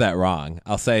always say that wrong.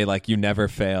 I'll say like you never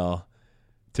fail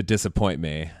to disappoint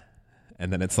me,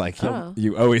 and then it's like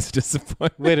you always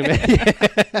disappoint me. Wait a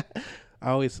minute. I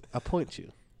always appoint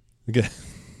you. Okay.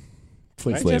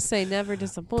 Please I leave. just say never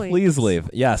disappoint. Please leave.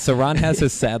 Yeah, so Ron has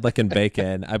his sadlick and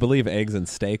bacon. I believe eggs and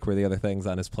steak were the other things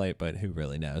on his plate, but who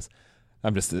really knows?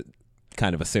 I'm just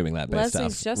kind of assuming that based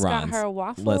Leslie's off just Ron's. got her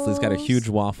waffles. Leslie's got a huge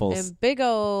waffles, and big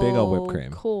old whipped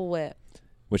cream. Cool Whip.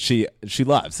 which she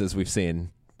loves, as we've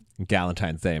seen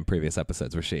Galentine's Day in previous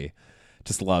episodes, where she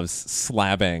just loves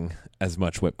slabbing as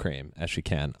much whipped cream as she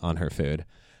can on her food.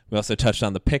 We also touched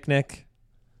on the picnic.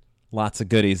 Lots of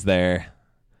goodies there.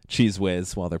 Cheese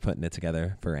whiz while they're putting it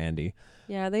together for Andy.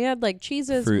 Yeah, they had like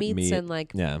cheeses, Fruit, meats, meat. and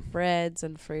like Yeah. breads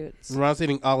and fruits. Ron's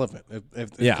eating all of it.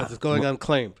 Yeah. 'Cause it's going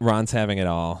unclaimed. Ron's having it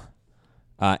all.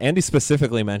 Andy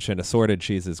specifically mentioned assorted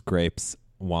cheeses, grapes,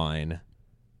 wine,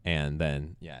 and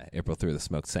then, April threw the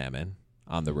smoked salmon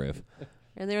on the roof.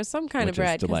 And there was some kind of Which is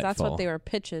bread because that's delightful. what they were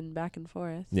pitching back and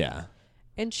forth. Yeah.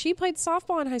 And she played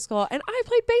softball in high school, and I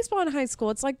played baseball in high school.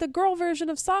 It's like the girl version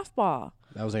of softball.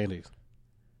 That was Andy's.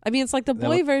 I mean, it's like the That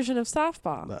boy was- version of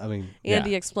softball. I mean,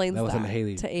 Andy Yeah. explains That that, wasn't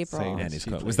Haley to April. saying that. Andy's She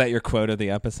quote. played. Was that your quote of the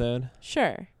episode?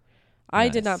 Sure. I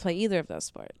did Nice. not play either of those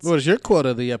sports. what was your quote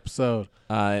of the episode?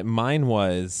 Mine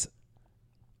was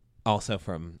also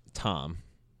from Tom,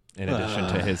 in addition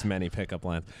to his many pickup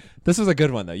lines. This was a good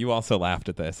one, though. You also laughed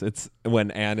at this. It's when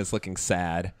Anne is looking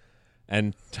sad,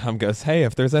 and Tom goes, "Hey,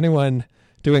 if there's anyone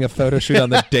doing a photo shoot on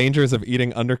the dangers of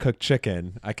eating undercooked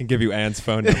chicken, I can give you Anne's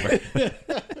phone number."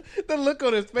 The look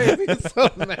on his face, he was so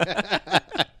mad.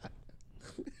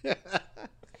 That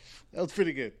was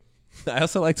pretty good. I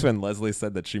also liked when Leslie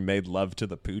said that she made love to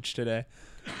the pooch today.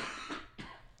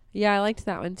 Yeah, I liked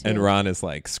that one too. And Ron is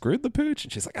like, "Screwed the pooch?"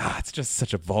 And she's like, "It's just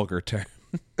such a vulgar term."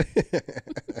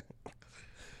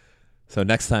 So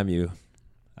next time you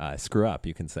screw up,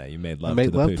 you can say you made love, I made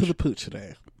to, the love pooch. to the pooch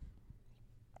today.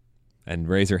 And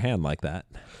raise your hand like that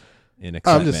in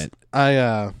I'm excitement.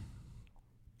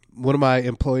 one of my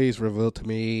employees revealed to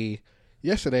me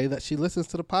yesterday that she listens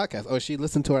to the podcast, or she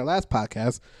listened to our last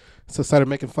podcast, so started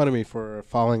making fun of me for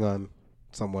falling on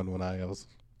someone when I was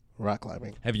rock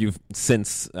climbing. Have you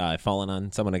since fallen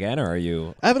on someone again, or are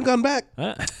you I haven't gone back,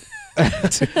 but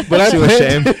but too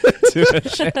ashamed? Too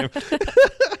ashamed.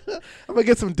 I'm gonna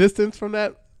get some distance from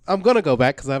that. I'm gonna go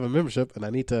back because I have a membership and I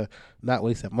need to not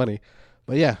waste that money.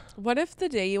 But yeah, What if the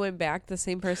day you went back, the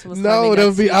same person was no, climbing it'll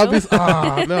next be. to I'll you? be.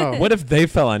 Oh no. What if they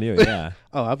fell on you? Yeah,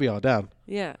 Oh, I'll be all down.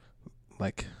 Yeah.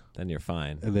 Like, then you're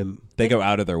fine. and then They go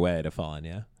out of their way to fall on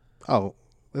you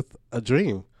it's a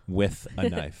dream. with a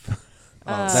knife.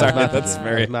 Sorry, not the that's dream.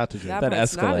 very- not the dream. That That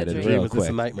part's not a escalated dream. dream real is just a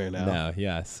quick. nightmare now. No,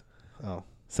 yes. Oh,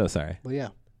 So sorry. well, yeah.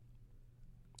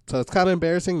 So it's kind of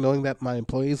embarrassing knowing that my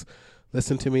employees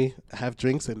listen to me have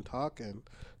drinks and talk, and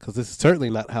because this is certainly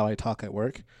not how I talk at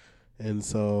work. And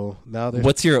so now they're,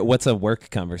 What's a work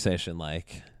conversation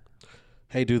like?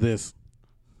 hey, do this.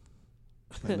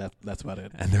 And that's about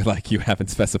it. And they're like, "You haven't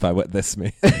specified what this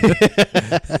means."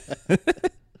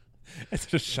 It's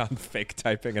just Sean fake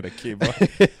typing at a keyboard.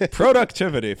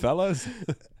 Productivity, fellas.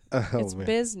 Oh, It's man.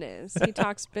 business. He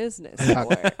talks business at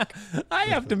work. I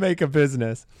have to make a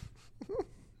business.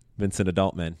 Vincent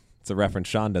Adultman. It's a reference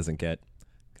Sean doesn't get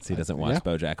because he doesn't watch Yeah.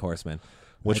 BoJack Horseman,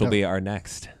 which I will know. be our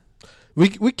next. We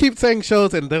keep saying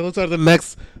shows, and those are the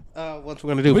next ones we're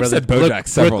going to do. We've whether said it's BoJack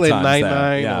several Brooklyn times. though.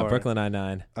 Nine-Nine Yeah, or, Brooklyn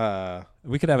Nine-Nine. Uh,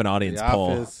 We could have an audience The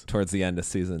poll Office. towards the end of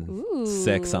season Ooh.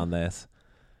 6 on this.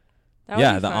 That would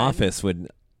Yeah, be The fun. Office would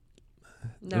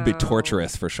be No.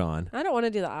 torturous for Sean. I don't want to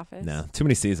do The Office. No, too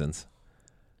many seasons.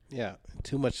 yeah,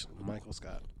 too much Michael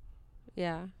Scott.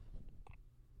 Yeah.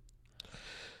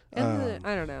 And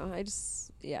I don't know.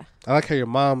 Yeah. I like how your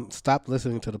mom stopped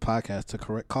listening to the podcast to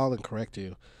call and correct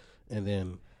you, and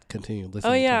then continue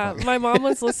listening. Oh yeah, to the podcast. my mom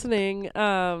was listening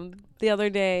the other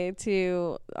day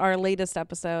to our latest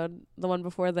episode, the one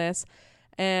before this,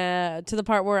 to the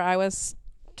part where I was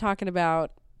talking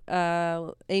about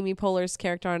Amy Poehler's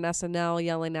character on SNL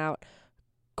yelling out,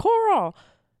 "Coral,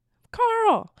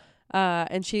 Carl,"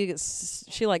 and she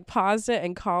like paused it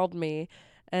and called me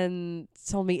and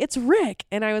told me it's Rick,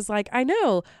 and I was like, I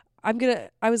know.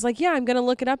 I was like, yeah, I'm going to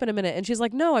look it up in a minute. And she's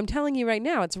like, no, I'm telling you right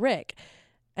now, it's Rick.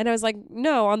 And I was like,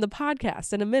 no, on the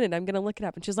podcast in a minute, I'm going to look it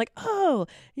up. And she's like, oh,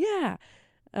 yeah.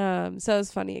 So it was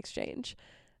a funny exchange.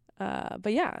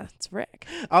 But yeah, it's Rick.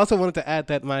 I also wanted to add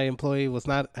that my employee was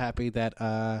not happy that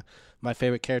my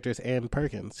favorite character is Ann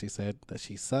Perkins. She said that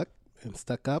she sucked and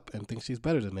stuck up and thinks she's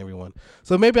better than everyone.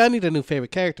 So maybe I need a new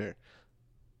favorite character.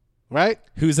 Right?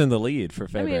 Who's in the lead for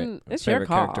favorite, mean, it's your favorite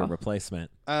character call. replacement?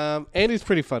 Andy's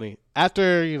pretty funny.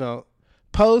 after,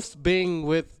 post being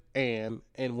with Anne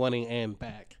and wanting Anne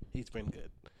back, he's been good.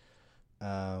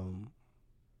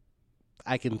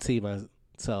 I can see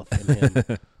myself in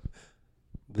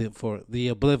him. For the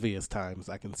oblivious times,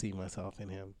 I can see myself in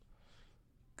him.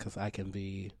 Because I can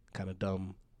be kind of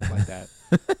dumb like that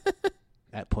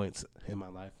at points in my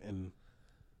life and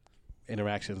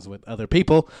interactions with other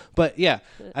people. But yeah,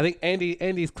 I think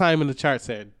Andy's climbing the charts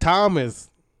there. Tom is,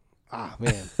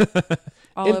 man.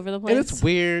 All over the place. And it's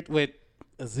weird with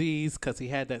Aziz because he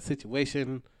had that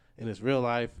situation in his real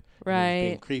life. Right. And it was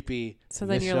being creepy. So in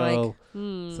then this you're show.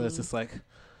 like, So it's just like,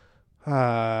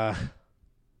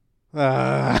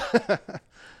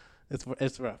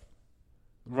 it's rough.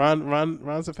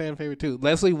 Ron's a fan favorite too.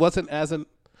 Leslie wasn't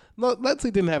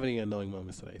Leslie didn't have any annoying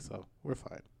moments today, so we're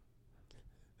fine.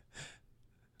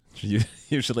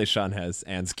 Usually Sean has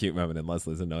Anne's cute moment and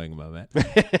Leslie's annoying moment.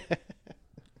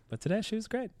 But today she was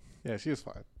great. Yeah, she was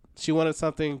fine. She wanted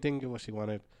something, didn't get what she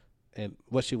wanted, and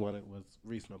what she wanted was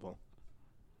reasonable.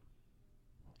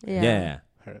 yeah.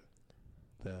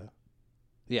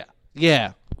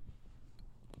 Yeah.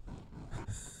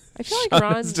 I feel like Sean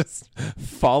Ron's is just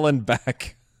fallen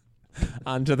back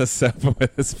onto the sofa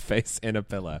with his face in a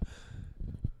pillow.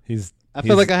 I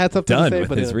feel like I had something to done say, with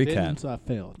but his it recap. didn't, so I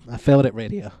failed. I failed at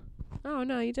radio. Oh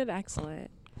no, you did excellent.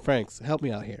 Franks, help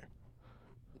me out here.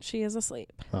 She is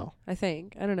asleep. Oh. I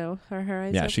think. I don't know. Are her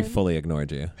eyes Yeah, she open? fully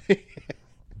ignored you.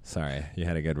 Sorry, you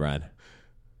had a good run.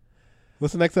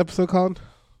 What's the next episode called?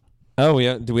 Oh,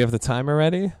 do we have the time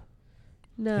already?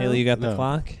 No. Haley, you got the No.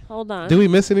 clock? Hold on. Did we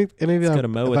miss any of Let's the go to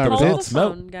Mo with our the Hold results. the Mo.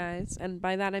 phone, guys, and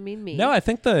by that I mean me. No, I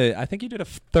think you did a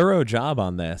thorough job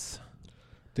on this.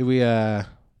 Did we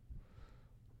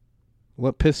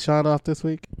what pissed Sean off this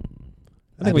week?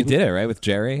 I think we did it, right? With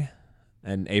Jerry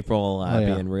and April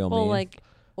yeah. being real well, mean.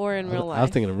 or in real life. I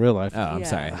was thinking of real life. Oh, I'm Yeah.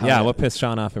 sorry. How Yeah, that- what pissed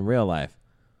Sean off in real life?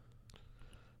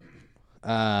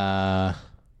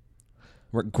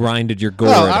 Grinded your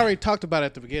gourd. Oh, I already talked about it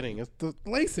at the beginning. It's the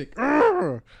LASIK.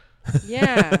 Urgh.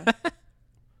 Yeah.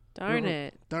 Darn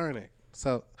it. Darn it.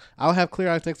 So I'll have clear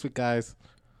eyes next week, guys.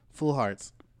 Full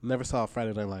hearts. Never saw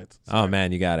Friday Night Lights. Oh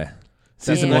man, you got it.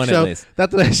 That's Season the next one show. at least.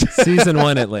 That's the next show. Season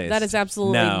one at least. That is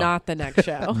absolutely No. not the next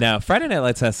show. No, Friday Night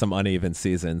Lights has some uneven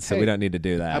seasons, so Hey, we don't need to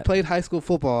do that. I played high school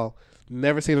football.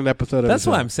 Never seen an episode of That's the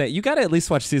what show. I'm saying. You got to at least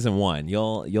watch season one.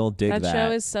 You'll dig That that.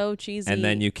 show is so cheesy. and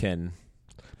then you can.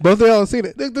 Both of y'all have seen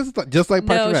it. This is just like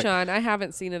Parks No, and Rec. Sean, I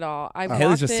haven't seen it all. I've Haley's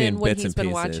walked just in seen when bits he's and been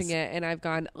pieces. watching it, and I've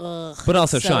gone, ugh. But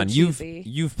also, so Sean, cheesy.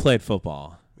 you've played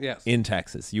football Yes. in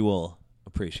Texas. You will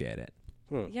appreciate it.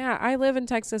 Yeah, I live in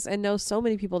Texas and know so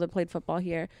many people that played football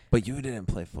here. But you didn't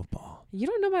play football. You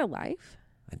don't know my life.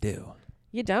 I do.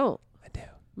 You don't. I do.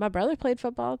 My brother played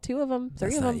football. 2 of them, 3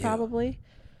 That's of not them you. probably.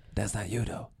 That's not you,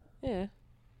 though. Yeah.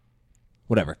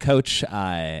 Whatever. Coach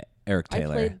Eric I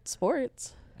Taylor played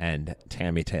sports. and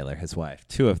Tammy Taylor, his wife,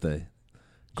 2 of the She's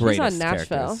greatest on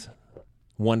Nashville. characters.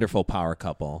 Wonderful power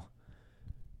couple.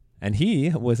 And he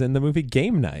was in the movie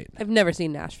Game Night. I've never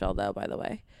seen Nashville though, by the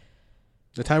way.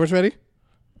 The timer's ready?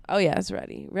 Oh yeah, it's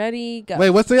ready. Ready, go. Wait,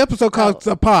 what's the episode called?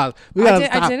 Oh. Pause. We gotta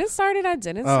I stop. didn't start it. I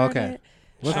didn't Oh, start okay.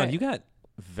 it. Sean, you got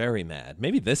very mad.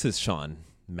 Maybe this is Sean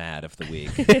mad of the week.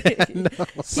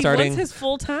 He Starting. wants his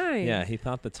full time. Yeah, he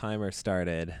thought the timer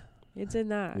started It did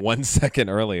not. 1 second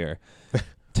earlier.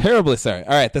 Terribly sorry. All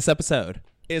right, this episode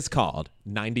is called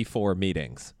 94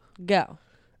 Meetings. Go.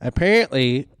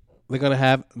 Apparently, they're going to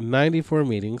have 94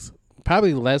 meetings.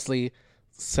 Probably Leslie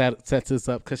sets this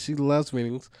up because she loves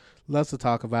meetings, loves to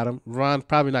talk about them. Ron's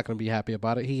probably not going to be happy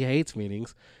about it. He hates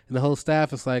meetings. And the whole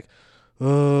staff is like,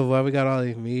 oh, why we got all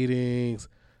these meetings?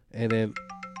 And then,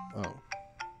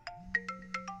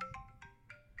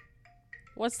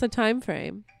 What's the time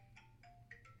frame?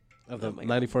 of the Oh my God.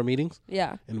 94 meetings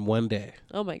Yeah. in one day.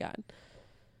 Oh my God.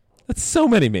 That's so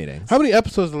many meetings. How many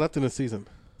episodes are left in the season?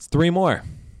 It's 3 more.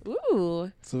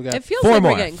 Ooh. So we got It feels 4 like we're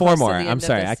more. getting 4 close to more. the end I'm of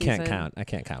sorry. this I can't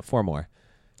season. count. 4 more.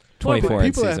 4 more. 24 in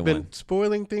people have season been 1.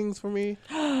 spoiling things for me,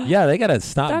 Yeah, they got to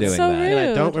stop That's doing so that. rude. and I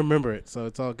Dude. don't remember it, so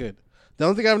it's all good. The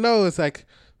only thing I know is like,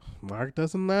 Mark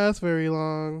doesn't last very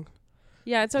long.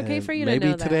 Yeah, it's okay And for you to maybe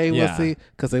know today that. Yeah. we'll see,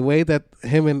 because the way that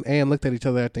him and Ann looked at each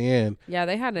other at the end, Yeah,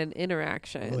 they had an it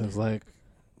interaction. was like,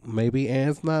 maybe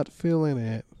Ann's not feeling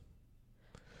it.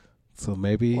 So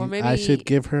maybe, Or maybe I should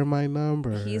give her my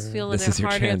number. He's feeling This it is your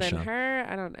harder chance, than Sean. her.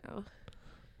 I don't know.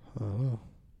 Oh.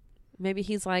 Maybe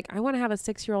he's like, I want to have a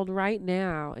 6-year-old right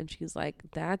now. And she's like,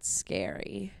 that's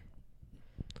scary.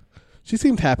 She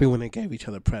seemed happy when they gave each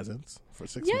other presents for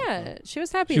 6 months. Yeah, she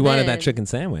was happy. She wanted then. that chicken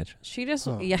sandwich. She just,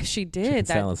 Oh. yeah, she did. Chicken that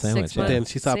salad sandwich, sandwich. yeah. But then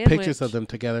she saw pictures of them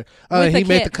together. Oh, With and the he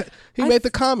made kid. he I made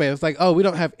the comment. It's like, oh, we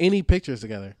don't have any pictures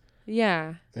together.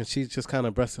 Yeah. And she just kind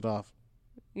of brushed it off.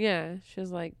 Yeah. She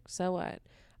was like, so what?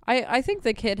 I think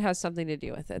the kid has something to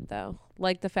do with it, though.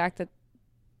 Like the fact that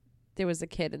there was a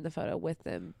kid in the photo with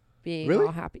them being Really?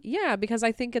 all happy. Yeah, because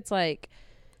I think it's like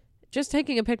just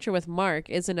taking a picture with Mark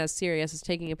isn't as serious as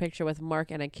taking a picture with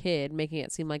Mark and a kid, making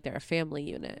it seem like they're a family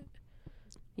unit.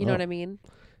 You know Oh. what I mean?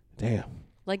 Damn.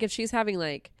 Like if she's having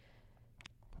like,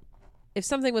 if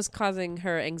something was causing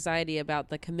her anxiety about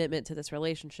the commitment to this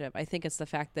relationship, I think it's the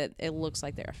fact that it looks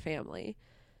like they're a family.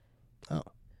 Oh.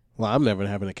 Well, I'm never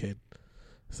having a kid.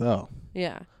 So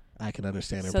Yeah. I can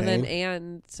understand her So pain. then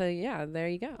Anne, so yeah, there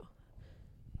you go.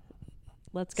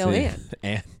 Let's go, See, Anne.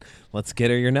 Anne, let's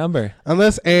get her your number.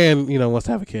 Unless Anne, wants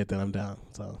to have a kid, then I'm down.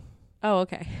 So Oh,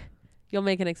 okay. You'll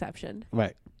make an exception.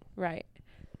 right. Right.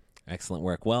 Excellent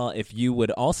work. Well, if you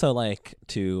would also like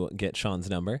to get Sean's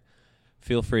number,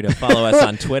 feel free to follow us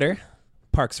on Twitter,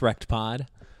 ParksRectPod.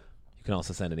 You can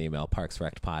also send an email,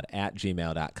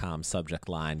 parksrectpod@gmail.com, subject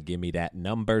line, give me that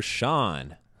number,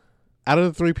 Sean. Out of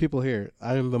the 3 people here,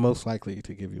 I am the most likely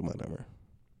to give you my number.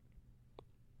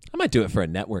 I might do it for a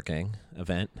networking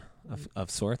event of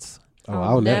sorts. Oh, I'll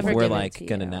I'll never If never. we're give it like to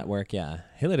going to you. network, yeah.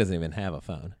 Haley doesn't even have a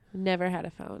phone. Never had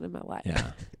a phone in my life.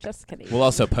 Yeah. Just kidding. We'll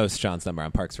also post Sean's number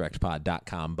on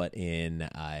parksrectpod.com, but in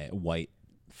white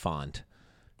font,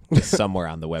 just somewhere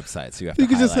on the website. So you have to You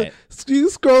can highlight, you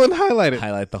scroll and highlight it.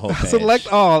 highlight the whole page. Select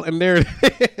all, and there it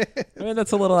is. I mean,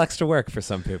 that's a little extra work for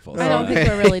some people. I don't Oh. think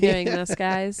we're really doing this,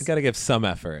 guys. Got to give some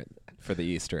effort for the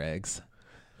Easter eggs.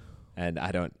 And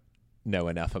I don't know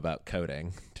enough about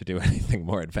coding to do anything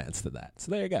more advanced than that.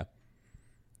 So there you go.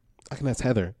 I can ask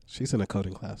Heather. She's in a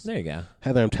coding class. There you go.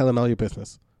 Heather, I'm telling all your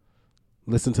business.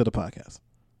 Listen to the podcast.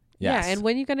 Yes. Yeah, and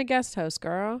when you going to guest host,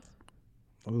 girl?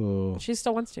 Oh, She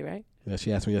still wants to, right? yeah.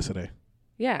 She asked me yesterday,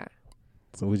 Yeah.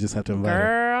 so we just have to invite her.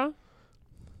 Girl,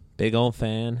 Big old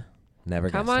fan. Never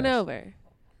come guest on host. over.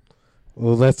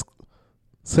 Well, let's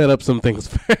set up some things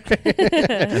first.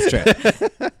 That's true.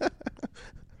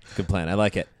 Good plan. I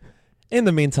like it. In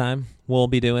the meantime, we'll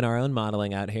be doing our own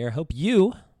modeling out here. Hope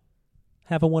you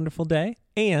have a wonderful day.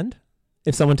 And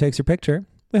if someone takes your picture,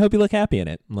 we hope you look happy in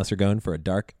it, unless you're going for a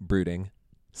dark, brooding,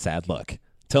 sad look.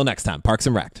 Till next time, Parks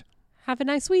and Rect. Have a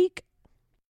nice week.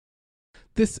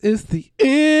 This is the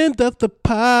end of the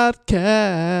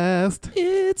podcast.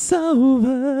 It's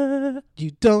over.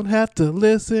 You don't have to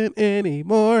listen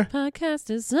anymore. Podcast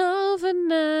is over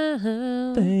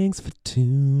now. Thanks for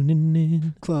tuning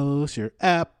in. Close your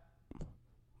app.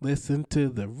 Listen to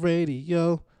the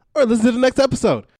radio. Or listen to the next episode.